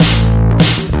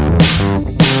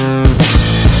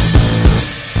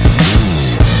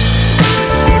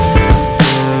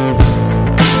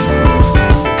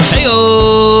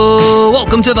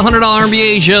Welcome to the $100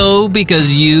 MBA show,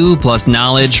 because you plus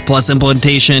knowledge plus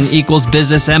implementation equals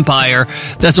business empire.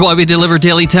 That's why we deliver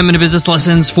daily 10-minute business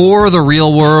lessons for the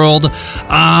real world.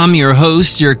 I'm your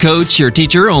host, your coach, your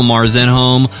teacher, Omar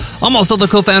Zenhom. I'm also the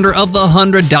co-founder of the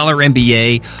 $100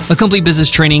 MBA, a complete business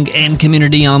training and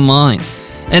community online.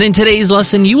 And in today's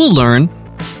lesson, you will learn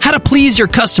how to please your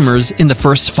customers in the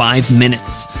first 5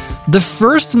 minutes. The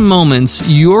first moments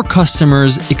your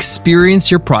customers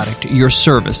experience your product, your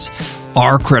service,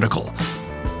 are critical.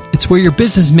 It's where your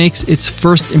business makes its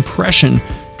first impression,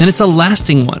 and it's a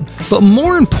lasting one. But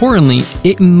more importantly,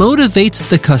 it motivates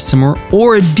the customer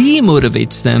or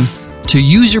demotivates them to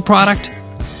use your product,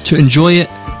 to enjoy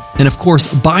it, and of course,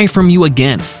 buy from you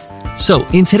again. So,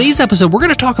 in today's episode, we're going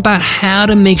to talk about how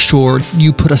to make sure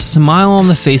you put a smile on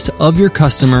the face of your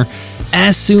customer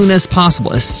as soon as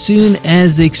possible, as soon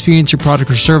as they experience your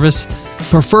product or service,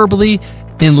 preferably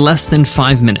in less than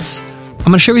 5 minutes. I'm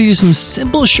going to share with you some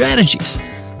simple strategies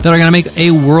that are going to make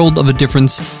a world of a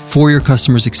difference for your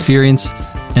customer's experience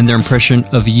and their impression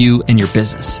of you and your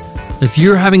business. If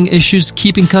you're having issues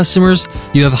keeping customers,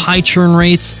 you have high churn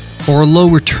rates or low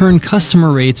return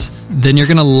customer rates, then you're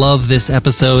going to love this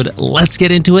episode. Let's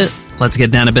get into it. Let's get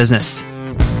down to business.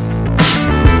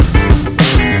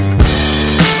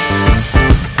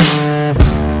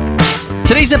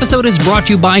 Today's episode is brought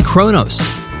to you by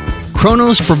Kronos.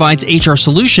 Kronos provides HR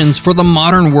solutions for the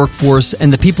modern workforce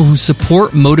and the people who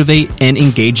support, motivate, and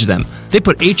engage them. They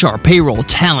put HR, payroll,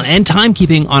 talent, and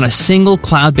timekeeping on a single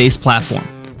cloud-based platform.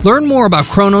 Learn more about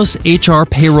Kronos HR,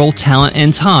 payroll, talent,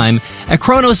 and time at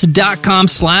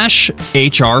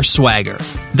kronos.com/HR swagger.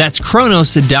 That's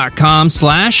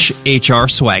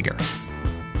kronos.com/HR swagger.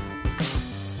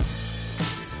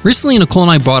 Recently, Nicole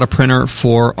and I bought a printer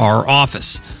for our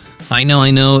office. I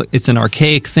know, it's an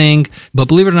archaic thing, but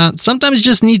believe it or not, sometimes you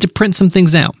just need to print some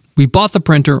things out. We bought the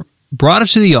printer, brought it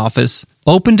to the office,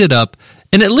 opened it up,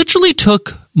 and it literally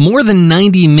took more than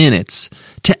 90 minutes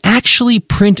to actually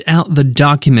print out the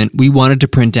document we wanted to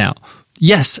print out.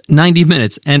 Yes, 90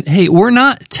 minutes. And hey, we're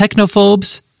not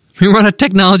technophobes. We run a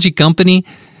technology company.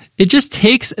 It just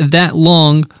takes that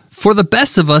long for the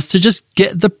best of us to just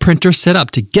get the printer set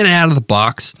up, to get it out of the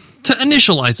box, to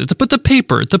initialize it, to put the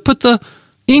paper, to put the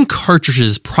ink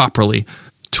cartridges properly,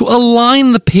 to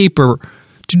align the paper,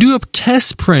 to do a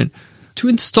test print, to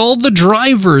install the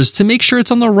drivers, to make sure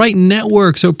it's on the right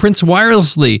network so it prints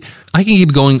wirelessly. I can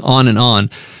keep going on and on.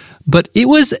 But it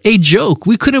was a joke.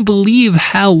 We couldn't believe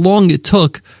how long it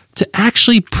took to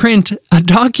actually print a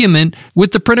document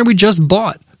with the printer we just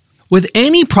bought. With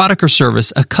any product or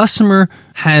service, a customer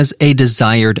has a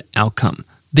desired outcome.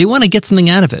 They want to get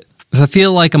something out of it. If I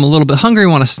feel like I'm a little bit hungry, I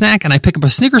want a snack, and I pick up a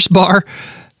Snickers bar,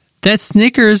 that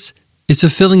Snickers is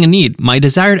fulfilling a need. My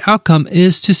desired outcome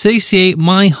is to satiate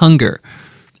my hunger.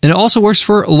 And it also works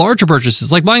for larger purchases,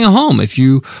 like buying a home. If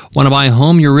you want to buy a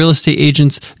home, your real estate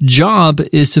agent's job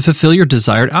is to fulfill your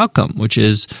desired outcome, which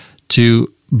is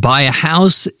to buy a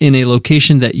house in a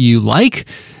location that you like,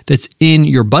 that's in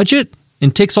your budget,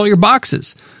 and ticks all your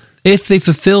boxes. If they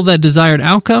fulfill that desired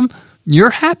outcome,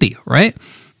 you're happy, right?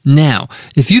 Now,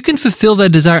 if you can fulfill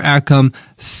that desired outcome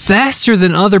faster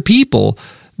than other people,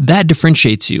 that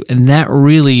differentiates you, and that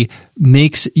really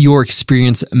makes your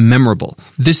experience memorable.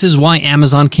 This is why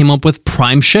Amazon came up with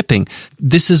Prime Shipping.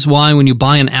 This is why when you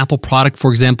buy an Apple product,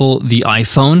 for example, the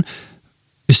iPhone,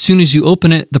 as soon as you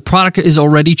open it, the product is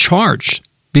already charged.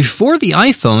 Before the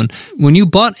iPhone, when you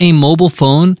bought a mobile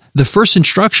phone, the first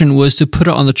instruction was to put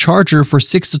it on the charger for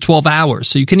 6 to 12 hours,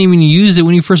 so you couldn't even use it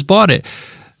when you first bought it.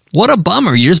 What a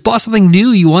bummer. You just bought something new.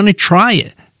 You want to try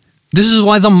it. This is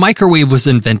why the microwave was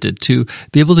invented, to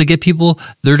be able to get people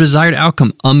their desired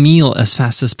outcome, a meal, as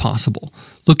fast as possible.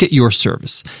 Look at your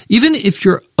service. Even if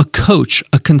you're a coach,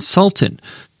 a consultant,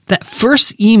 that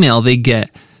first email they get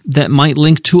that might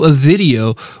link to a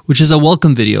video, which is a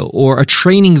welcome video or a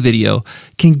training video,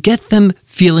 can get them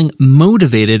feeling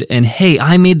motivated and, hey,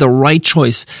 I made the right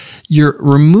choice. You're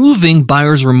removing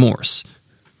buyer's remorse.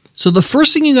 So the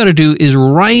first thing you got to do is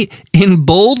write in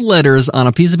bold letters on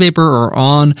a piece of paper or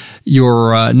on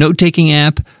your note-taking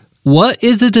app, what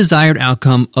is the desired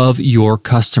outcome of your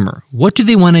customer? What do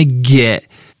they want to get?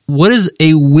 What is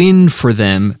a win for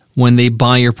them when they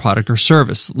buy your product or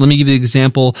service? Let me give you an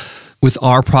example. With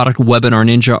our product, Webinar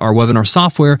Ninja, our webinar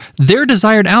software, their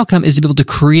desired outcome is to be able to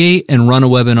create and run a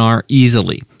webinar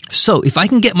easily. So if I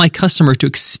can get my customer to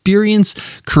experience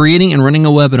creating and running a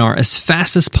webinar as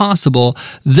fast as possible,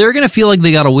 they're going to feel like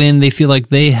they got a win. They feel like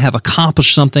they have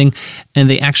accomplished something and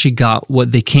they actually got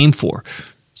what they came for.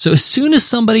 So as soon as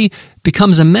somebody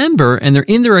becomes a member and they're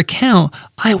in their account,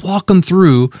 I walk them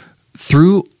through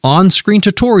through on-screen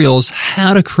tutorials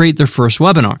how to create their first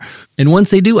webinar. And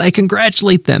once they do, I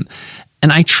congratulate them.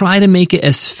 And I try to make it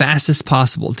as fast as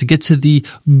possible to get to the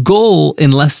goal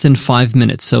in less than 5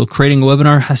 minutes. So creating a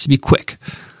webinar has to be quick.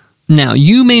 Now,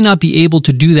 you may not be able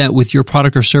to do that with your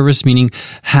product or service, meaning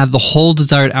have the whole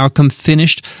desired outcome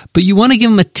finished, but you want to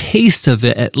give them a taste of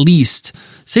it at least.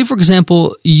 Say, for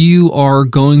example, you are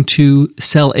going to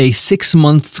sell a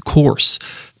 6-month course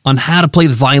on how to play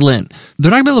the violin. They're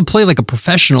not going to be able to play like a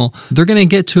professional. They're going to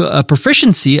get to a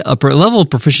proficiency, upper level of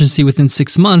proficiency within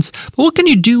 6 months. But what can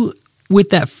you do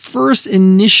with that first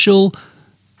initial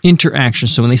interaction?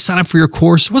 So when they sign up for your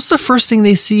course, what's the first thing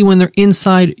they see when they're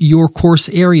inside your course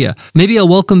area? Maybe a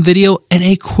welcome video and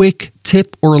a quick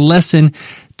tip or lesson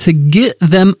to get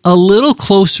them a little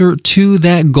closer to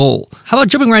that goal. How about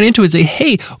jumping right into it and say,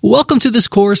 hey, welcome to this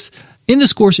course. In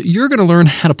this course, you're going to learn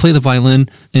how to play the violin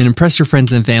and impress your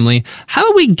friends and family. How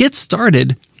about we get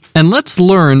started and let's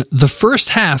learn the first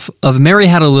half of Mary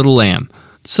Had a Little Lamb.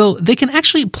 So they can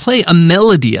actually play a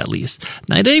melody at least.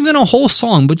 Not even a whole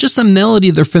song, but just a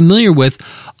melody they're familiar with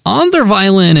on their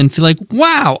violin and feel like,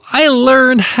 wow, I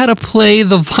learned how to play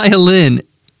the violin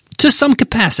to some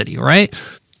capacity, right?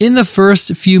 In the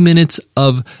first few minutes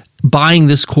of buying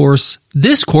this course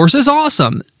is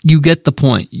awesome. You get the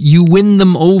point. You win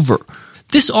them over.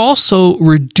 This also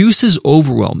reduces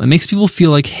overwhelm. It makes people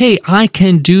feel like, hey, I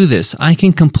can do this. I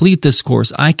can complete this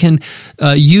course. I can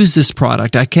use this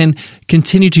product. I can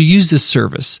continue to use this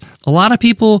service. A lot of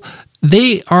people,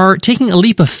 they are taking a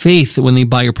leap of faith when they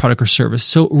buy your product or service.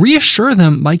 So reassure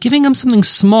them by giving them something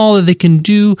small that they can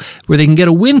do where they can get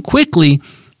a win quickly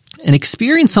and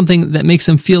experience something that makes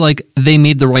them feel like they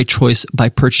made the right choice by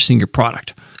purchasing your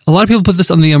product. A lot of people put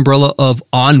this under the umbrella of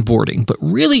onboarding, but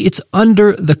really it's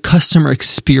under the customer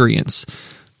experience.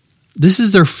 This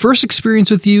is their first experience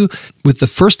with you, with the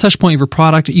first touch point of your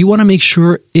product. You want to make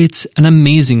sure it's an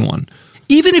amazing one.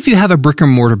 Even if you have a brick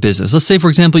and mortar business, let's say, for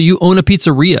example, you own a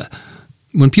pizzeria.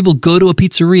 When people go to a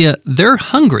pizzeria, they're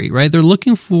hungry, right? They're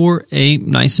looking for a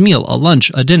nice meal, a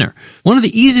lunch, a dinner. One of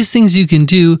the easiest things you can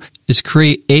do is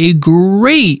create a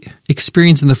great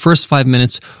experience in the first 5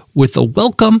 minutes with a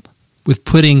welcome, with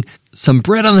putting some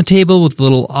bread on the table with a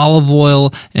little olive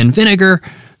oil and vinegar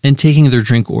and taking their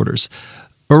drink orders.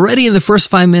 Already in the first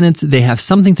 5 minutes, they have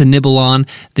something to nibble on.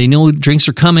 They know drinks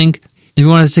are coming. If you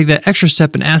want to take that extra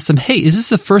step and ask them, hey, is this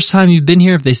the first time you've been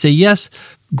here? If they say yes,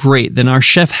 great. Then our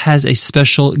chef has a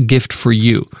special gift for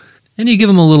you. And you give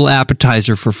them a little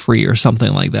appetizer for free or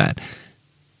something like that.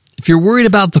 If you're worried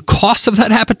about the cost of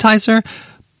that appetizer,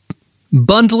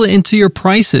 bundle it into your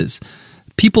prices.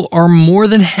 People are more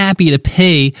than happy to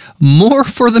pay more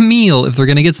for the meal if they're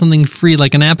going to get something free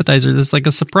like an appetizer that's like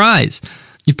a surprise.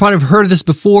 You've probably heard of this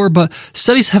before, but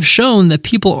studies have shown that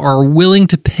people are willing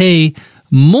to pay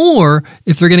more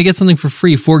if they're going to get something for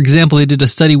free. For example, they did a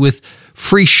study with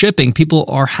free shipping. People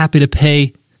are happy to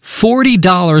pay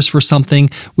 $40 for something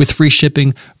with free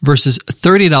shipping versus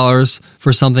 $30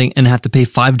 for something and have to pay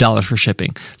 $5 for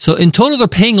shipping. So in total, they're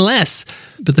paying less.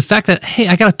 But the fact that, hey,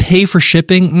 I got to pay for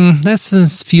shipping, that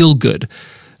doesn't feel good.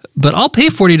 But I'll pay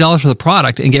 $40 for the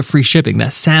product and get free shipping.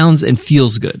 That sounds and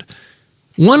feels good.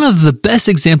 One of the best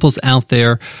examples out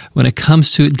there when it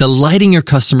comes to delighting your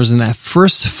customers in that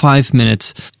first 5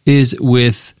 minutes is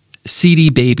with CD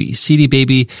Baby. CD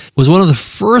Baby was one of the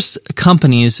first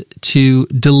companies to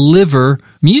deliver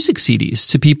music CDs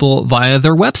to people via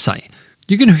their website.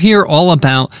 You can hear all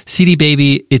about CD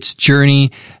Baby, its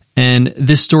journey, and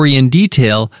this story in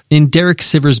detail in Derek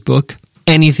Sivers' book,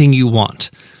 Anything You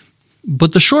Want.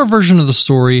 But the short version of the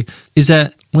story is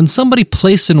that when somebody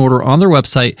placed an order on their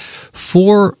website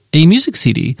for a music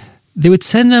CD, they would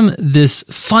send them this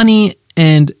funny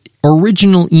and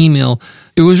original email.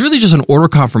 It was really just an order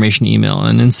confirmation email.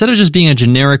 And instead of just being a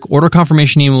generic order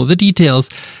confirmation email with the details,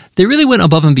 they really went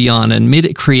above and beyond and made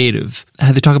it creative.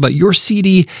 They talk about your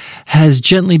CD has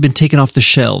gently been taken off the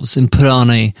shelves and put on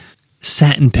a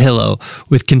satin pillow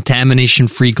with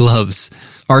contamination-free gloves.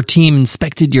 Our team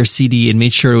inspected your CD and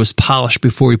made sure it was polished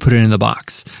before we put it in the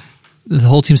box. The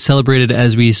whole team celebrated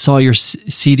as we saw your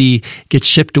CD get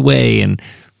shipped away, and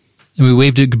we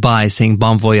waved it goodbye saying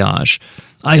bon voyage.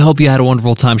 I hope you had a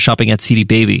wonderful time shopping at CD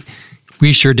Baby.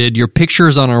 We sure did. Your picture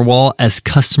is on our wall as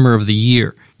Customer of the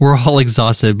Year. We're all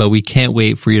exhausted, but we can't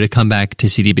wait for you to come back to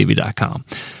cdbaby.com.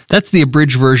 That's the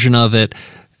abridged version of it.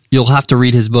 You'll have to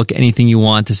read his book, Anything You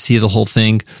Want, to see the whole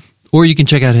thing. Or you can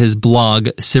check out his blog,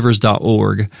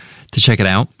 sivers.org, to check it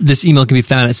out. This email can be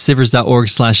found at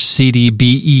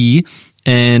sivers.org/cdbe.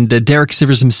 And Derek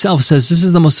Sivers himself says this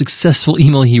is the most successful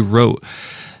email he wrote.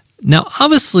 Now,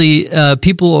 obviously,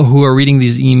 people who are reading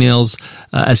these emails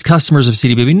as customers of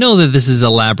CD Baby know that this is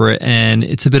elaborate and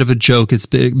it's a bit of a joke. It's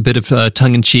a bit of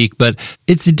tongue-in-cheek, but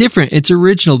it's different. It's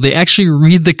original. They actually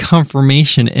read the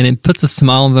confirmation and it puts a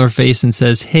smile on their face and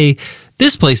says, hey,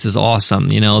 this place is awesome.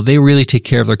 They really take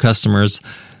care of their customers.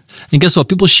 And guess what?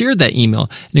 People shared that email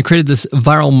and it created this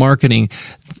viral marketing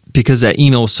because that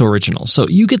email was so original. So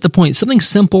you get the point. Something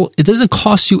simple. It doesn't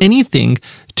cost you anything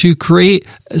to create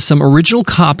some original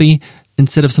copy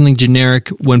instead of something generic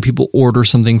when people order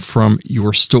something from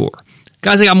your store.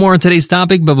 Guys, I got more on today's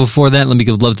topic, but before that, let me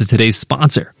give love to today's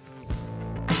sponsor.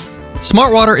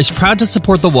 Smart Water is proud to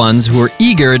support the ones who are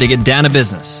eager to get down to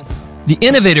business. The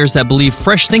innovators that believe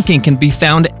fresh thinking can be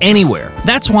found anywhere.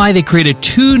 That's why they created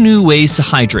 2 new ways to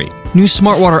hydrate. New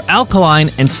Smart Water Alkaline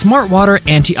and Smart Water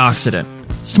Antioxidant.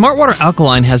 Smart Water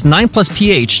Alkaline has 9+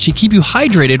 pH to keep you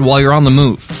hydrated while you're on the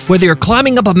move. Whether you're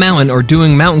climbing up a mountain or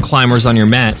doing mountain climbers on your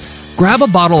mat, grab a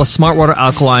bottle of Smart Water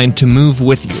Alkaline to move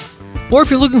with you. Or if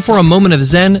you're looking for a moment of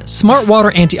zen, Smart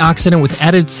Water Antioxidant with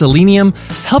added selenium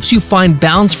helps you find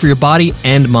balance for your body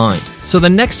and mind. So the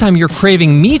next time you're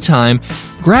craving me time,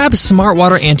 grab Smart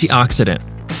Water Antioxidant.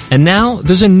 And now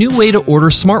there's a new way to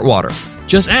order Smart Water.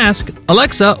 Just ask,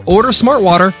 Alexa, order Smart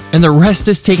Water, and the rest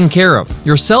is taken care of.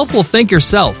 Yourself will thank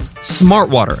yourself. Smart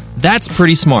Water. That's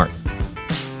pretty smart.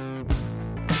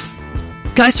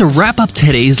 Guys, to wrap up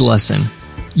today's lesson,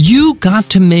 you got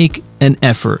to make an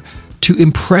effort to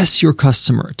impress your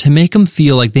customer, to make them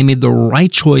feel like they made the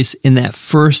right choice in that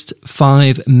first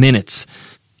 5 minutes.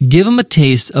 Give them a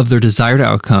taste of their desired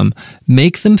outcome,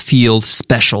 make them feel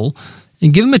special,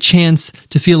 and give them a chance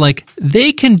to feel like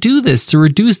they can do this to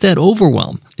reduce that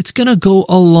overwhelm. It's going to go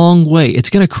a long way. It's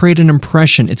going to create an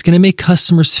impression. It's going to make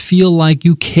customers feel like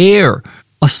you care.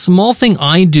 A small thing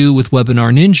I do with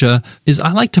Webinar Ninja is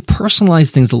I like to personalize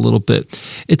things a little bit.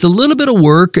 It's a little bit of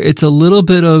work. It's a little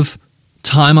bit of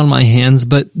time on my hands,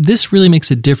 but this really makes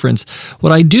a difference.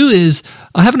 What I do is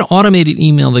I have an automated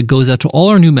email that goes out to all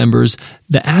our new members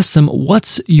that asks them,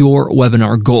 what's your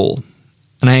webinar goal?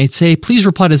 And I say, please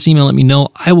reply to this email. Let me know.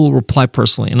 I will reply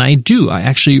personally. And I do. I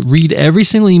actually read every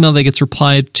single email that gets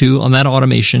replied to on that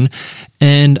automation,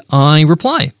 and I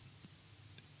reply.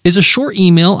 It's a short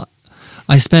email.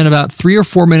 I spend about 3 or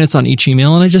 4 minutes on each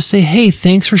email, and I just say, hey,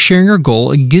 thanks for sharing your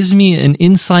goal. It gives me an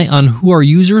insight on who our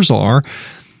users are.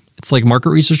 It's like market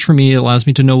research for me. It allows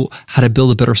me to know how to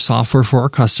build a better software for our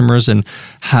customers and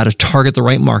how to target the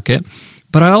right market.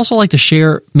 But I also like to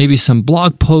share maybe some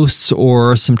blog posts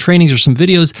or some trainings or some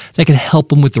videos that can help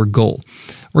them with their goal,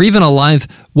 or even a live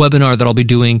webinar that I'll be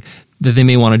doing that they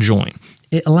may want to join.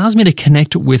 It allows me to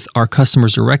connect with our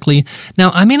customers directly.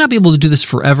 Now, I may not be able to do this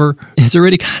forever. It's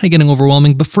already kind of getting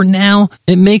overwhelming, but for now,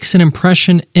 it makes an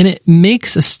impression and it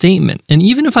makes a statement. And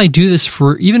even if I do this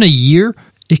for even a year,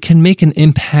 it can make an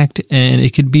impact and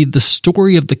it could be the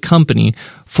story of the company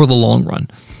for the long run.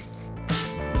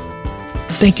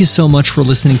 Thank you so much for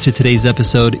listening to today's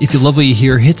episode. If you love what you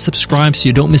hear, hit subscribe so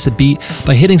you don't miss a beat.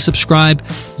 By hitting subscribe,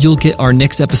 you'll get our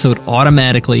next episode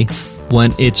automatically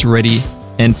when it's ready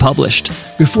and published.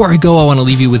 Before I go, I want to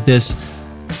leave you with this.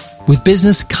 With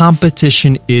business,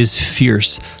 competition is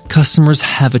fierce. Customers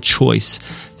have a choice.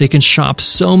 They can shop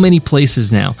so many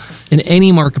places now. In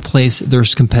any marketplace,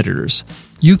 there's competitors.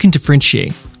 You can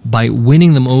differentiate by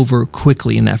winning them over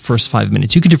quickly in that first 5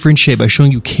 minutes. You can differentiate by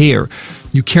showing you care.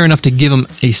 You care enough to give them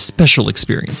a special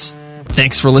experience.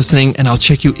 Thanks for listening, and I'll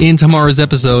check you in tomorrow's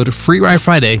episode, Free Ride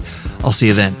Friday. I'll see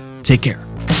you then. Take care.